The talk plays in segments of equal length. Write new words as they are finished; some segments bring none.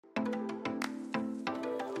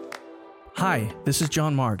Hi, this is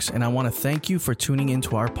John Marks, and I want to thank you for tuning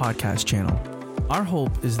into our podcast channel. Our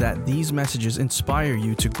hope is that these messages inspire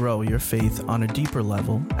you to grow your faith on a deeper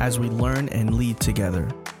level as we learn and lead together.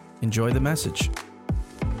 Enjoy the message.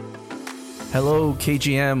 Hello,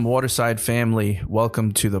 KGM Waterside family.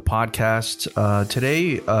 Welcome to the podcast.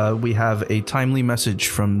 Today, we have a timely message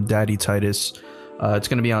from Daddy Titus. It's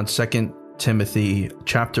going to be on 2 Timothy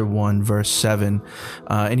chapter 1, verse 7.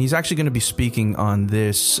 And he's actually going to be speaking on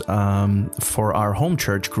this for our home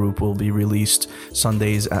church group. Will be released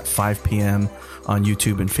Sundays at 5 p.m. on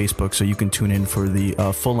YouTube and Facebook, so you can tune in for the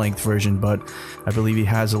full-length version. But I believe he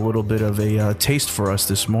has a little bit of a taste for us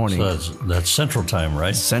this morning. So that's Central Time,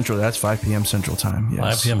 right? Central, that's 5 p.m. Central Time,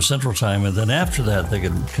 yes. 5 p.m. Central Time, and then after that, they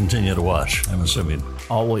can continue to watch, I'm assuming.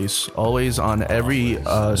 Always on every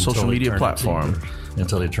social media platform.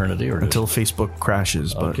 Until eternity? Or until Facebook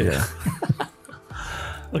crashes, but okay. Yeah.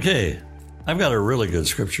 Okay, I've got a really good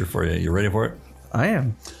scripture for you. You ready for it? I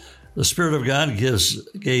am. The Spirit of God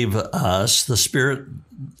the Spirit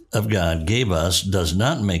of God gave us does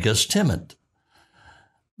not make us timid.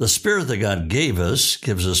 The Spirit that God gave us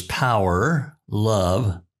gives us power,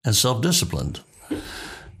 love, and self-discipline.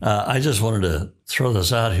 I just wanted to throw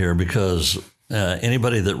this out here because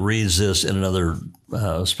anybody that reads this in another,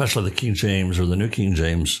 especially the King James or the New King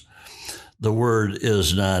James, the word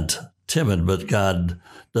is not timid, but God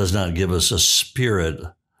does not give us a spirit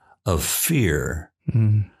of fear.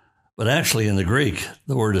 Mm. But actually in the Greek,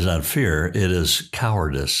 the word is not fear, it is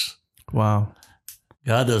cowardice. Wow.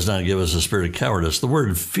 God does not give us a spirit of cowardice. The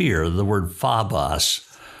word fear, the word phobos,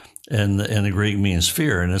 and the Greek means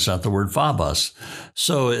fear, and it's not the word phobos.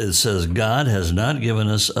 So it says, God has not given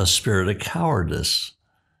us a spirit of cowardice.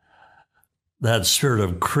 That spirit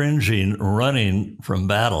of cringing, running from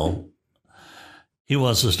battle, he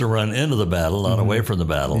wants us to run into the battle, not away from the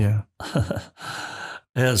battle. Yeah.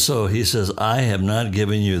 And so he says, I have not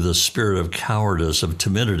given you the spirit of cowardice, of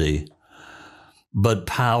timidity, but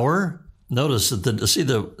power. Notice that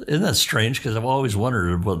isn't that strange? Because I've always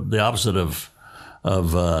wondered what the opposite of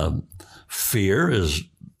fear is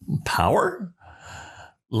power,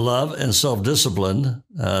 love, and self-discipline.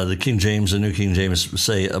 The King James and New King James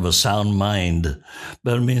say of a sound mind,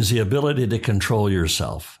 but it means the ability to control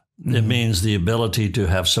yourself. Mm-hmm. It means the ability to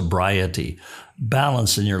have sobriety,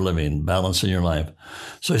 balance in your living, balance in your life.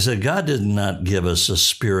 So he said, God did not give us a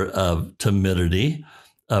spirit of timidity,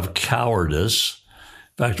 of cowardice.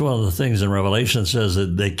 In fact, one of the things in Revelation says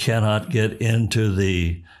that they cannot get into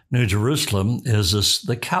the New Jerusalem is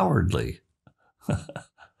the cowardly.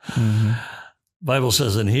 Mm-hmm. Bible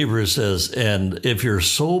says in Hebrews says, and if your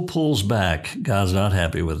soul pulls back, God's not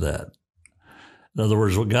happy with that. In other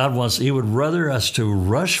words, what God wants, he would rather us to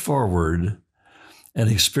rush forward and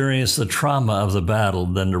experience the trauma of the battle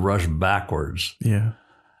than to rush backwards. Yeah.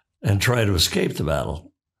 And try to escape the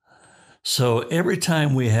battle. So every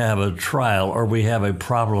time we have a trial or we have a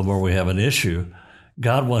problem or we have an issue,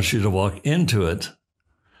 God wants you to walk into it,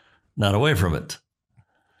 not away from it.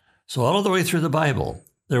 So all of the way through the Bible,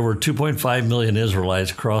 there were 2.5 million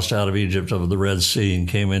Israelites crossed out of Egypt of the Red Sea and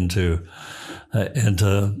came into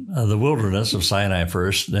the wilderness of Sinai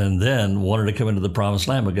first, and then wanted to come into the Promised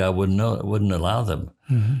Land, but God wouldn't allow them.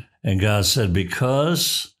 Mm-hmm. And God said,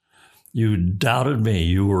 because you doubted me,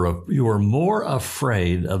 you were more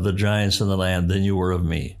afraid of the giants in the land than you were of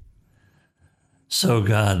me. So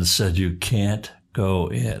God said, you can't go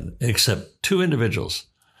in, except two individuals.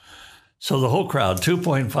 So the whole crowd,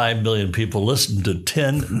 2.5 million people, listened to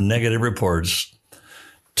 10 negative reports.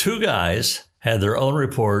 Two guys had their own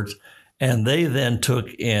report, and they then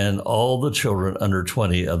took in all the children under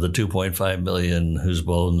 20 of the 2.5 million whose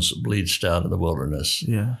bones bleached out in the wilderness.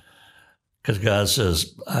 Yeah. Because God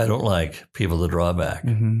says, I don't like people that draw back.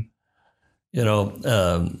 Mm-hmm. You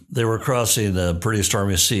know, they were crossing a pretty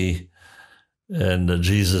stormy sea, and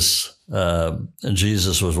Jesus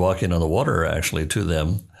was walking on the water, actually, to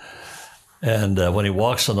them. And when he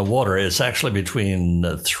walks on the water, it's actually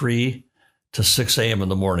between 3 to 6 a.m. in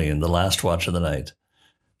the morning, in the last watch of the night.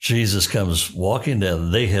 Jesus comes walking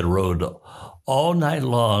down. They had rowed all night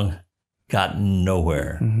long, got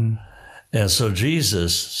nowhere. Mm-hmm. And so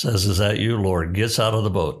Jesus says, is that you, Lord? Gets out of the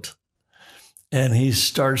boat. And he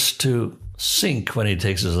starts to sink when he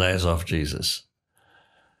takes his eyes off Jesus.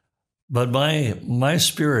 But my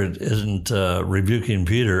spirit isn't rebuking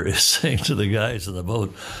Peter. It's saying to the guys in the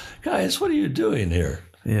boat, guys, what are you doing here?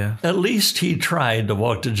 Yeah. At least he tried to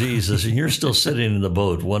walk to Jesus, and you're still sitting in the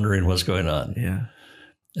boat wondering what's going on. Yeah.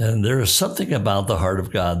 And there is something about the heart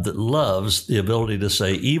of God that loves the ability to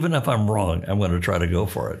say, even if I'm wrong, I'm going to try to go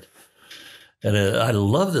for it. And I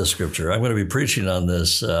love this scripture. I'm going to be preaching on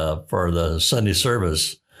this for the Sunday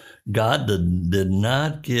service God did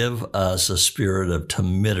not give us a spirit of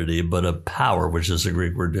timidity, but of power, which is the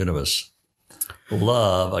Greek word dunamis.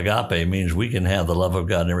 Love, agape, means we can have the love of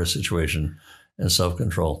God in every situation and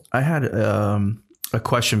self-control. I had a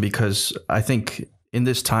question because I think in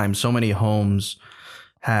this time, so many homes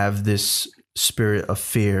have this spirit of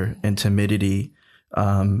fear and timidity.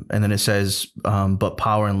 And then it says, but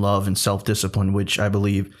power and love and self-discipline, which I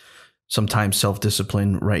believe sometimes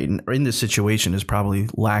self-discipline right in this situation is probably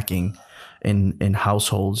lacking in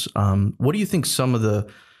households. What do you think some of the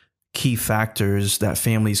key factors that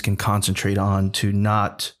families can concentrate on to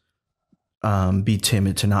not be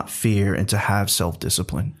timid, to not fear, and to have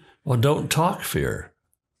self-discipline? Well, don't talk fear.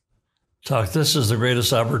 Talk, this is the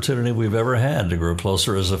greatest opportunity we've ever had to grow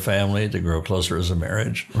closer as a family, to grow closer as a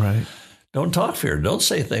marriage. Right. Don't talk fear. Don't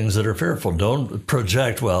say things that are fearful. Don't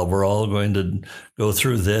project, well, we're all going to go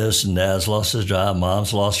through this, and Dad's lost his job,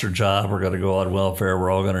 Mom's lost her job, we're going to go on welfare,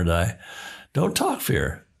 we're all going to die. Don't talk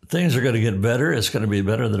fear. Things are going to get better. It's going to be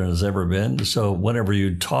better than it has ever been. So whenever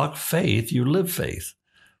you talk faith, you live faith.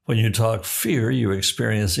 When you talk fear, you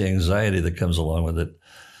experience the anxiety that comes along with it.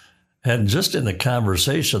 And just in the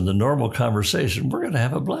conversation, the normal conversation, we're going to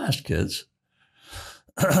have a blast, kids.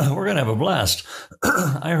 We're going to have a blast.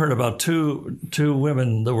 I heard about two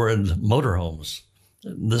women that were in motorhomes.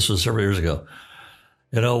 This was several years ago.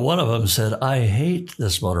 You know, one of them said, I hate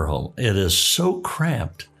this motorhome. It is so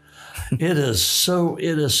cramped. It is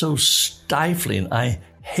so stifling. I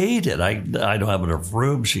hate it. I don't have enough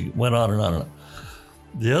room. She went on and on and on.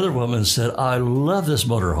 The other woman said, I love this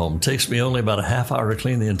motorhome. It takes me only about a half hour to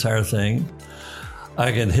clean the entire thing.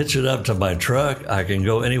 I can hitch it up to my truck. I can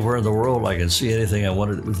go anywhere in the world. I can see anything I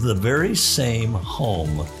wanted. It was the very same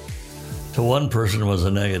home. To one person was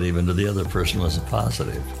a negative and to the other person was a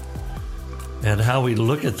positive. And how we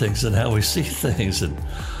look at things and how we see things. And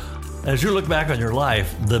as you look back on your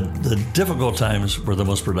life, the difficult times were the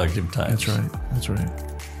most productive times. That's right.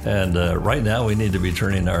 And right now we need to be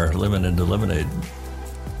turning our lemon into lemonade.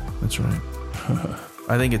 That's right.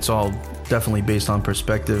 I think it's all definitely based on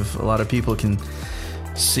perspective. A lot of people can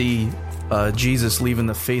see Jesus leaving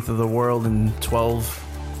the faith of the world in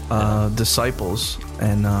 12 disciples,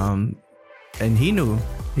 and he knew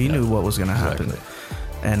what was going to happen. Exactly.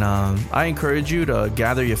 And I encourage you to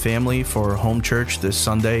gather your family for home church this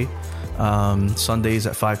Sunday, Sundays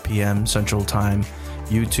at 5 p.m. Central Time,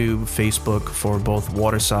 YouTube, Facebook for both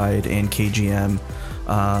Waterside and KGM.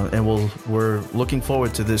 And we're looking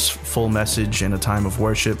forward to this full message and a time of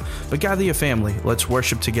worship. But gather your family. Let's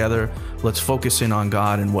worship together. Let's focus in on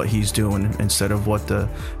God and what He's doing instead of what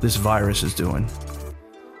this virus is doing.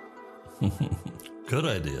 Good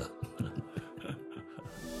idea.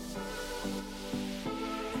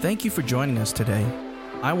 Thank you for joining us today.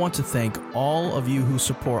 I want to thank all of you who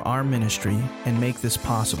support our ministry and make this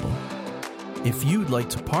possible. If you'd like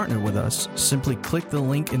to partner with us, simply click the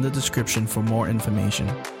link in the description for more information.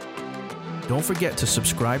 Don't forget to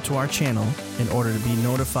subscribe to our channel in order to be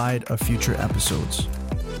notified of future episodes.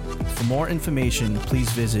 For more information,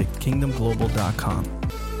 please visit kingdomglobal.com.